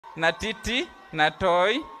Natiti,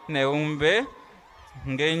 Natoi, Neumbe,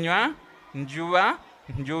 Ngenywa, Njuba,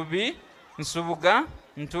 Njubi, Nsubuga,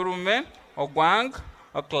 Nturume, Ogwang,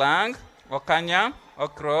 Oklang, Okanya,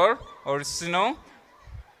 Okror, Orsino,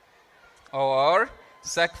 Or,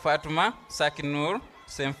 Sak Fatuma, Sakinur,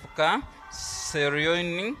 Semfuka,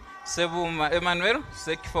 Serioini, Sebuma Emmanuel,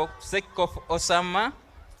 Sekkof Osama,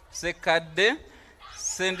 Sekade,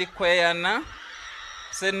 Sendikweyana,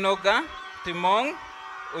 Senoga, Timong,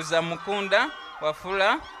 Uzamukunda,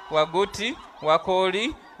 Wafula, Waguti,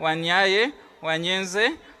 Wakoli, Wanyaye,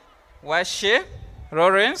 Wanyenze, Washe,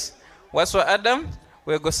 Lawrence, Waswa Adam,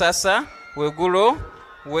 Wegosasa, Wegulo,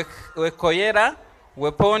 Wekoyera,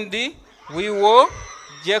 Wepondi, Wiwo,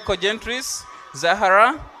 Jeko Gentris,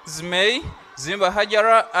 Zahara, Zmei, Zimba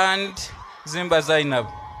Hajara, and Zimba Zainab.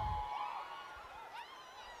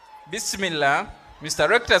 Bismillah, Mr.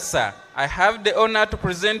 Rector, sir, I have the honor to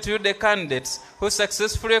present to you the candidates who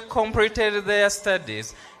successfully completed their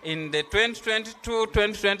studies in the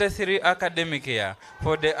 2022-2023 academic year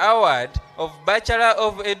for the award of Bachelor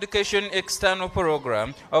of Education External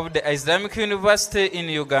Program of the Islamic University in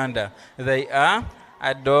Uganda. They are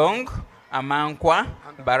Adong, Amankwa,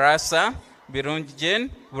 Barasa, Birunjijen,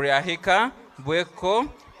 Buriahika, Bweko,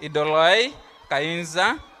 Idolai,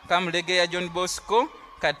 Kainza, Kamlegeya John Bosco,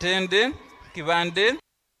 Katende, Kivande,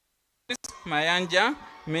 Mayanja,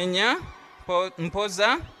 Menya,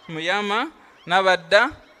 Mpoza, Muyama,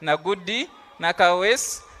 Nabadda, Nagudi,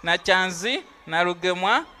 Nakawes, Nachanzi,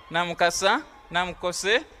 Narugemwa, Namukasa,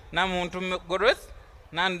 Namkose, Namuntumugoroth,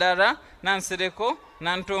 Nandara, Nansereko,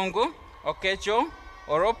 Nantongo, Okecho,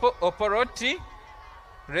 Oropo, Oporoti,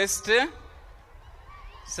 Reste,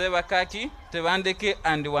 Sevakaki, Tevandeke,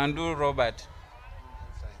 and Wandu Robert.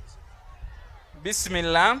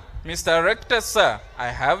 Bismillah, Mr. Rector, sir, I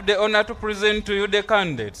have the honor to present to you the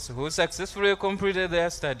candidates who successfully completed their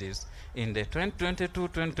studies in the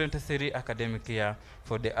 2022-2023 academic year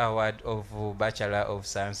for the award of Bachelor of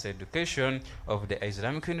Science Education of the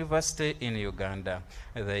Islamic University in Uganda.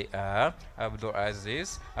 They are Abdul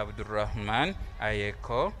Aziz, Abdul Rahman,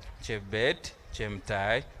 Ayeko, Chebet,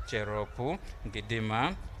 Chemtai, Cheropu,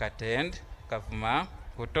 Gidima, Katend, Kavuma,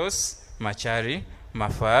 Kutos, Machari,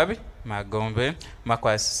 Mafabi, Magombe,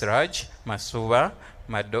 Makwas Raj, Masuba,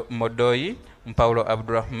 Modoi, Mpaulo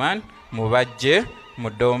Abdurrahman, Mubaje,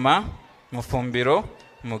 Mudoma, Mufumbiro,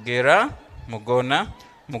 Mugera, Mugona,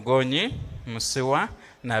 Mugonyi, Musiwa,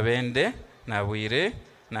 Nabende, Nawire,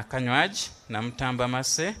 Nakanywaji, Namtamba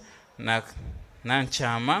Mase,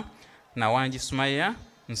 Nanchama, Nawanji Sumaya,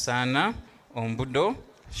 Nsana, Ombudo,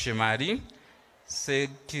 Shimari,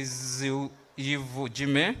 Sekizivu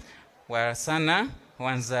Jime, Warasana,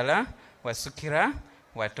 Wanzala, Wasukira,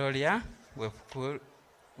 Watolia,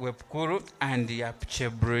 Wepkuru, and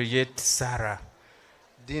Yapchebruyet Sarah.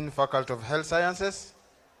 Dean, Faculty of Health Sciences.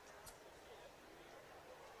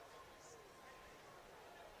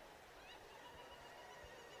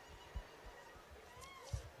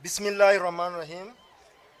 Bismillahirrahmanirrahim.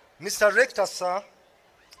 Mr. Rector, sir,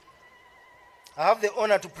 I have the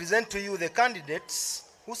honor to present to you the candidates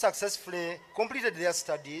who successfully completed their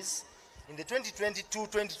studies in the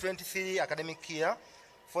 2022-2023 academic year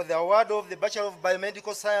for the award of the Bachelor of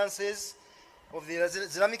Biomedical Sciences of the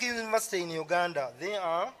Islamic University in Uganda. They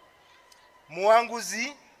are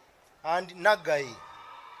Muanguzi and Nagai.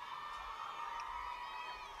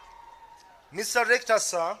 Mr. Rector,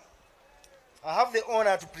 sir, I have the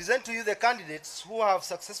honor to present to you the candidates who have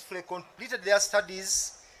successfully completed their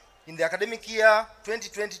studies in the academic year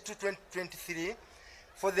 2022-2023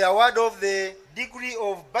 for the award of the degree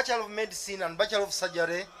of Bachelor of Medicine and Bachelor of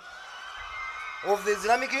Surgery of the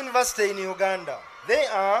Islamic University in Uganda. They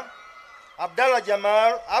are Abdallah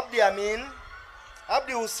Jamal, Abdi Amin,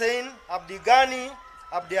 Abdi Hussein, Abdi Ghani,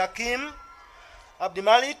 Abdi Hakim, Abdi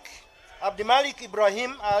Malik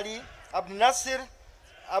Ibrahim Ali, Abdi Nasir,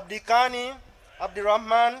 Abdi Kani, Abdi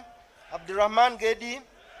Rahman Gedi,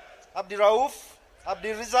 Abdi Rauf,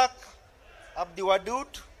 Abdi Rizak, Abdi Wadud,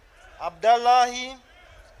 Abdallahi,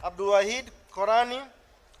 Abdul Wahid Korani,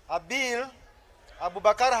 Abil, Abu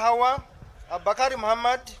Bakar Hawa, Abubakar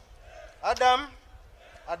Muhammad, Adam,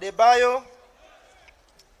 Adebayo,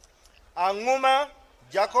 Anguma,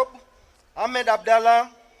 Jacob, Ahmed Abdallah,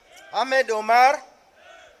 Ahmed Omar,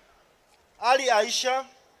 Ali Aisha,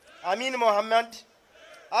 Amin Mohammed,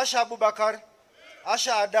 Asha Abubakar,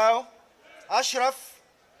 Asha Adao, Ashraf,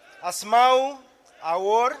 Asmau,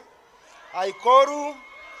 Awor, Aikoru,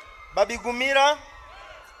 Babigumira,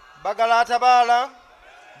 Bagalatabala,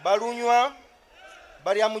 Balunywa,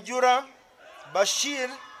 Bariamujura, Bashir,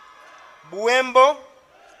 Buembo,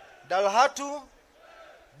 Dalhatu,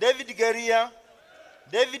 David Geria,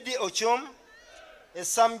 David Ochom,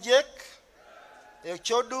 Samjek,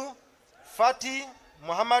 Chodu, Fatih,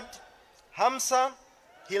 Muhammad, Hamza,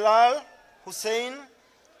 Hilal, Hussein,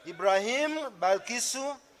 Ibrahim,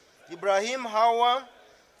 Balkisu, Ibrahim Hawa,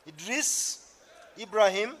 Idris,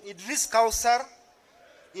 Ibrahim, Idris Kausar,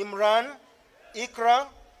 Imran, Ikra,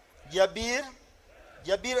 Jabir,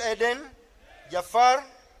 Jabir Eden, Jafar,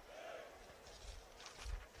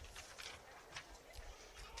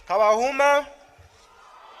 Kawahuma,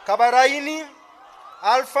 Kabaraini,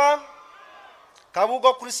 Alpha,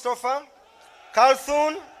 Kabugo Christopher,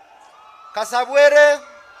 Kalthun, Kasabwere,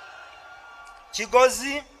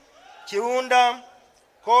 Chigozi, Chiunda,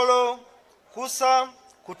 Kolo, Kusa,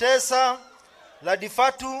 Kutesa,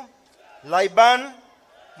 Ladifatu, Laiban,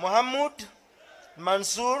 Muhammad,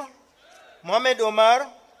 Mansur, Muhammad Omar,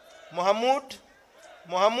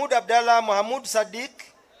 Muhammad Abdallah, Muhammad Sadiq,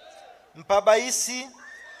 Mpabaisi,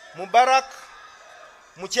 Mubarak,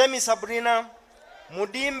 Muchemi Sabrina,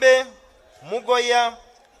 Mudimbe, Mugoya,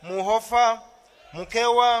 Muhofa,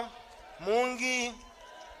 Mukewa, Mungi,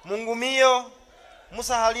 Mungumio,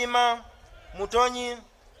 Musa Halima, Mutonyi,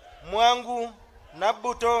 Mwangu,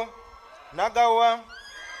 Nabuto, Nagawa,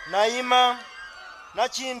 Naima,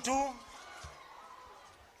 Nachintu,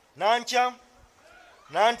 Nancha,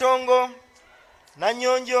 Nantongo,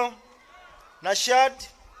 Nanyonjo, Nashad,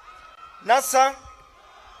 Nasa,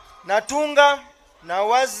 Natunga,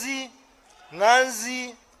 Nawazi,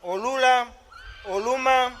 Nganzi, Olula,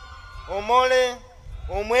 Oluma, Omole,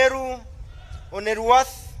 Omweru,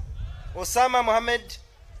 Oneruath, Osama Mohammed,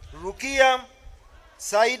 Rukia,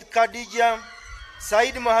 Said Khadija,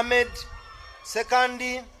 Said Mohammed,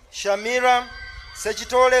 Sekandi, Shamira,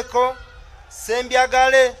 Sechitoleko,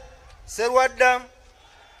 Sembiagale, Serwada,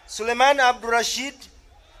 Suleiman Abdurashid,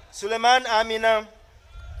 Suleiman Amina,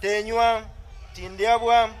 Tenywa,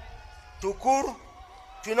 Tindiabwa, Tukur,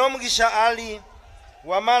 Twinomugisha Ali,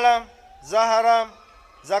 Wamala, Zahara,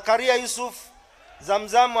 Zakaria Yusuf,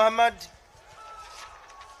 Zamzam Muhammad,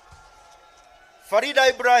 Farida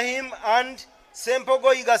Ibrahim, and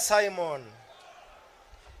Sempogo Iga Simon.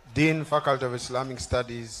 Dean, Faculty of Islamic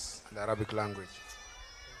Studies and Arabic Language.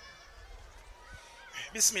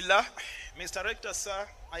 Bismillah. Mr. Rector, sir,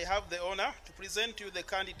 I have the honor to present to you the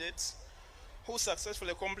candidates who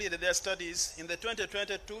successfully completed their studies in the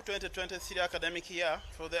 2022-2023 academic year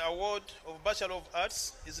for the award of Bachelor of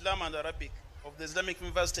Arts, Islam and Arabic of the Islamic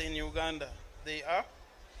University in Uganda. They are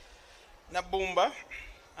Nabumba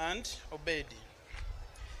and Obedi.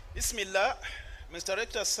 Bismillah. Mr.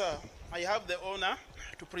 Rector, sir, I have the honor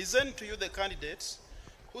to present to you the candidates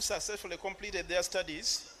who successfully completed their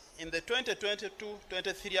studies in the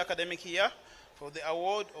 2022-23 academic year for the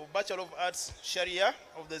award of Bachelor of Arts Sharia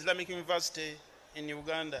of the Islamic University in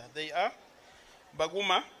Uganda. They are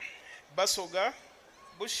Baguma, Basoga,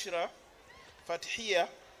 Bushra, Fathia,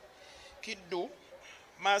 Kiddu,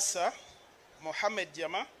 Masa, Mohammed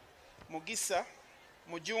Jama, Mugisa,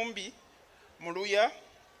 Mujumbi, Muluya,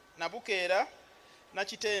 Nabukera,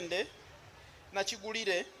 Nachitende,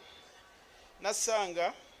 Nachigulire,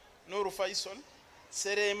 Nasanga, Nuru Faisal,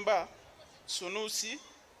 Seremba, Sunusi,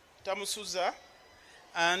 Tamusuza,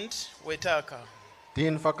 and Wetaka.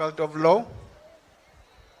 Dean, Faculty of Law.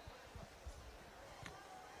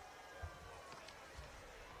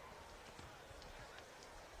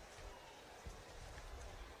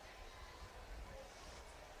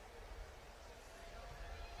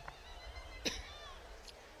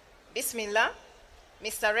 Bismillah.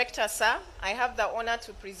 Mr. Rector, sir, I have the honor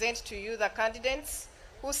to present to you the candidates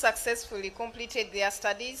who successfully completed their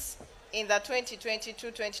studies in the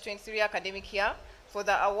 2022-2023 academic year for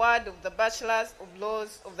the award of the Bachelors of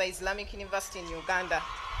Laws of the Islamic University in Uganda.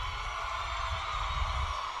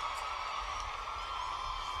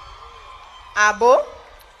 Abo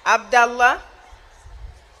Abdallah,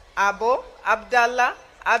 Abela,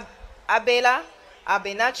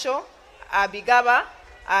 Abenacho, Abigaba,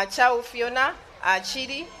 Achau Fiona,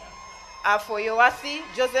 Achidi, Afoyowathi,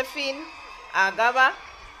 Josephine, Agaba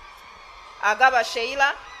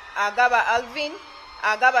Sheila, Agaba Alvin,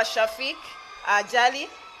 Agaba Shafik, Ajali,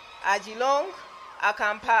 Ajilong,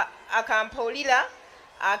 Akampolila,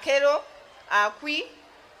 Akero, Akwi,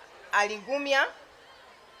 Aligumia,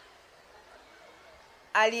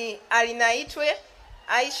 Alinaitwe,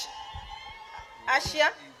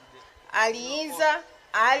 Ashia, Aliinza,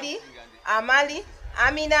 Ali, Amali,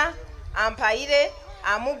 Amina, Ampaire,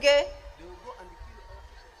 Amuge,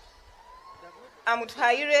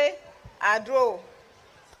 Amuthaire, Adro,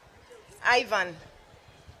 Ivan,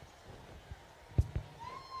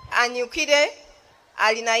 Anyukide,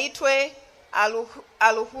 Alinaitwe,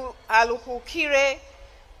 Aluhukire,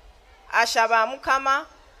 ashaba mukama,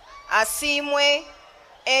 asiimwe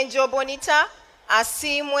Angel Bonita,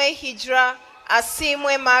 asiimwe Hijra,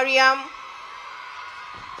 asiimwe Mariam,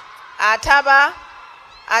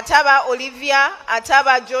 ataba Olivia,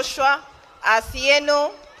 ataba Joshua,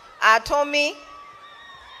 Athieno, Atomi,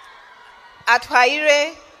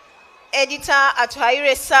 Atuhaire Editor,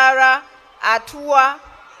 Atuhaire Sarah, Atua,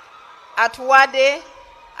 Atuwade,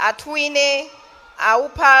 Atwine,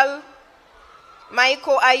 Aupal,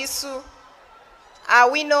 Michael Aisu,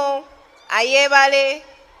 Awino, Ayebale,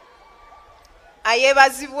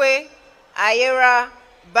 Ayebazibwe, Ayera,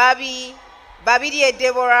 Babidie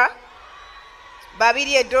Deborah,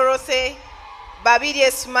 Babidie Dorothy,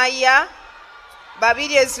 Babidie Sumaya,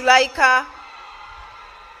 Babidie Zulaika,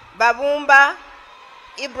 Babumba,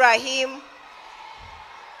 Ibrahim,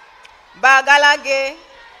 Bagalage,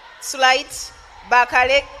 Sulait,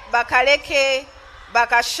 Bakaleke,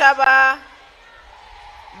 Bakashaba,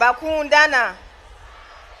 Bakundana,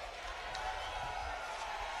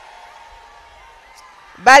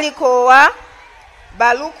 Balikowa,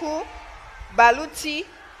 Baluku, Baluti,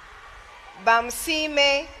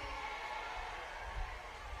 Bamsime,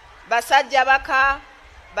 Basajabaka,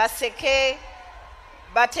 Baseke,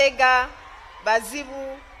 Batega,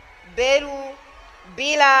 Bazibu, Beru,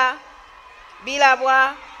 Bila,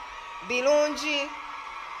 Bilabwa, Bilunji,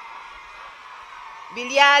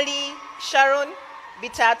 Biliali, Sharon,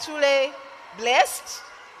 Bitatule, Blessed,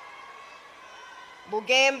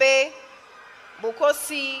 Bugembe,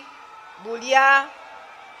 Bukosi, Bulia,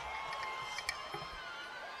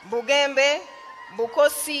 Bugembe,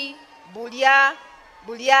 Bukosi, Bulia,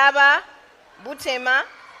 Buliaba, Butema,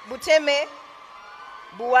 Buteme,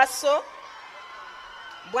 Buwaso,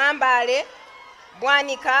 Bwambale,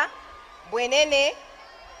 Bwanika, Bwenene,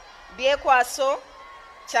 Biekwaso,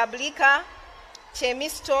 Chablika,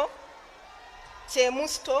 Chemisto,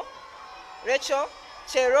 Chemusto, Recho,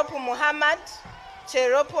 Cheropu Muhammad,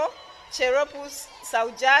 Cheropu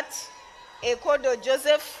Saujat, Ekodo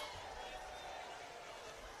Joseph,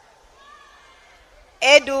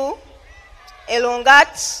 Edu,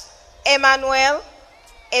 Elongat, Emmanuel,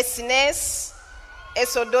 Esines,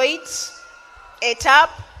 Esodoit, Etap,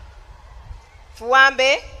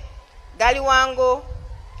 Fuambe, Galiwango,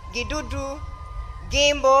 Gidudu,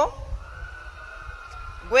 Gimbo,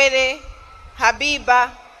 Gwere,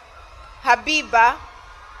 Habiba,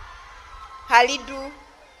 Halidu,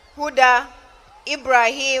 Huda,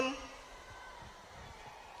 Ibrahim,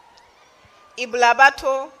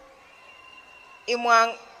 Iblabato,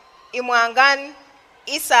 Imwangan,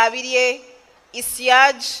 Isabirie,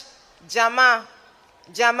 Isiaj,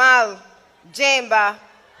 Jamal, Jemba,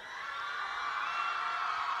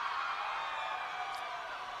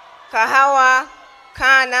 Kahawa,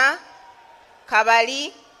 Kana,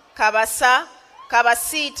 Kabali, Kabasa,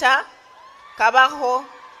 Kabasita, Kabaho,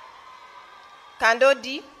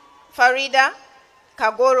 Kandodi, Farida,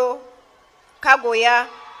 Kagoro, Kagoya,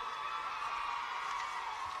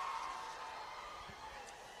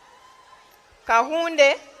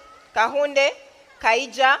 Kahunde,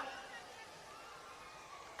 Kaija,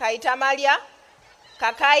 Kaitamalia,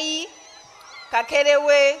 Kakai,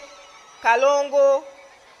 Kakerewe, Kalongo,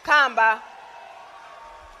 Kamba,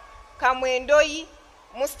 Kamwendoi,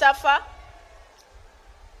 Mustafa,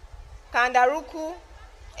 Kandaruku,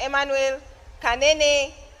 Emmanuel,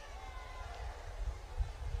 Kanene,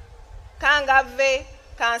 Kangave,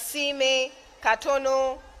 Kansime,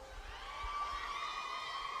 Katono,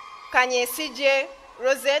 Kanyesije,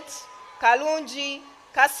 Rosette, Kalunji,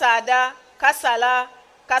 Kasada, Kasala,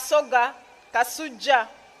 Kasoga, Kasuja,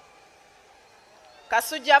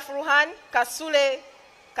 Furuhan, Kasule,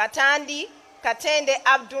 Katandi, Katende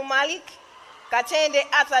Abdul Malik, Katende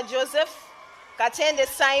Arthur Joseph, Katende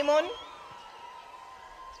Simon,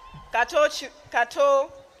 Kato,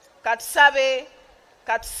 Katsabe,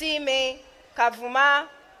 Katsime, Kavuma,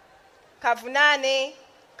 Kavunane,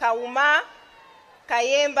 Kauma,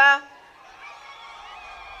 Kayemba,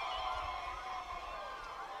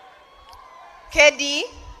 Kedi,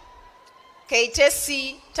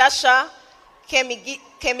 Keitesi, Tasha,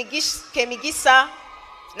 Kemigisa,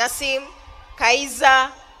 Nasim,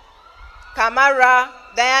 Kaiza, Kamara,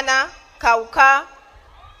 Diana, Kauka,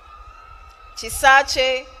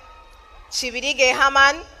 Chisache, Chibirige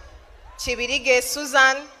Haman, Chibirige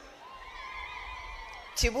Susan,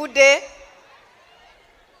 Chibude,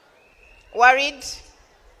 Warid,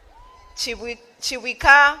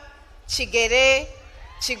 Chiwika, Chigere,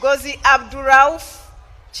 Chigozi Abdurauf,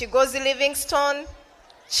 Chigozi Livingstone,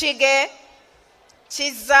 Chige,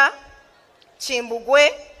 Chiza, Chimbugwe,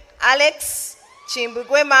 Alex,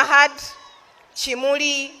 Chimbugwe Mahad,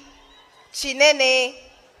 Chimuli, Chinene,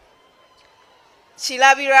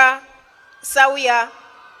 Chilabira, Sawia,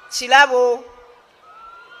 Chilabo,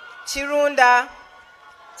 Chirunda,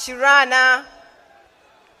 Chirana,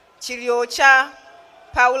 Chiriocha,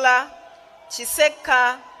 Paula,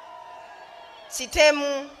 Chiseka,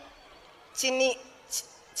 Chitemu,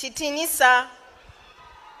 Chitinisa,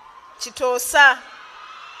 Chitosa,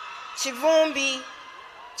 Chivumbi,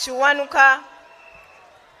 Chiwanuka,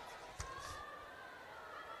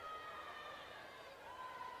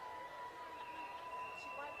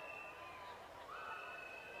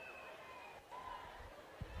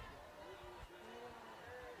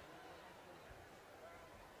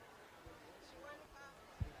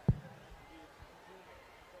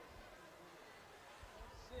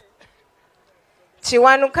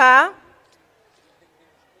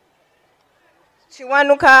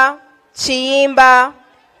 Chiwanuka, Chiyimba,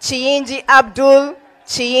 Chiyinji Abdul,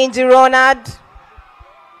 Chiyinji Ronald,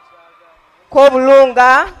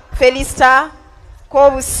 Kobulunga, Felista,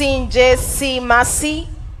 Kobusinje C. Masi,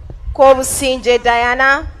 Kobusinje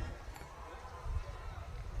Diana,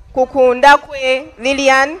 Kukundakwe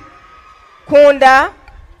Lilian, Kunda,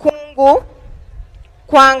 Kungu,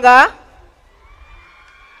 Kwanga,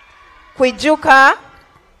 Kwijuka,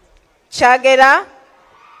 Chagera,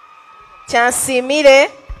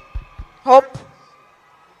 Chansimire, Hope,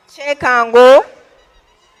 Chekango,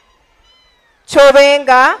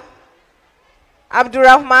 Chobenga,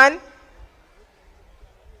 Abdurrahman,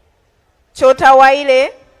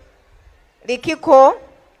 Chotawaile, Likiko,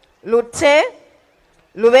 Lute,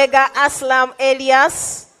 Lubega Aslam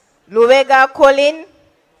Elias, Lubega Colin,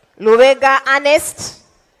 Lubega Ernest,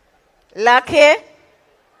 Lake,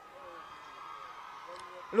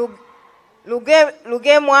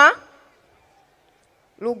 Lugemwa,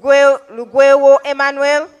 Lugwewo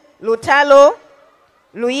Emmanuel, Lutalo,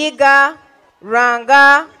 Luiga,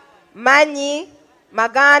 Ranga, Manyi,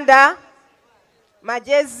 Maganda,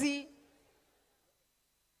 Majezi,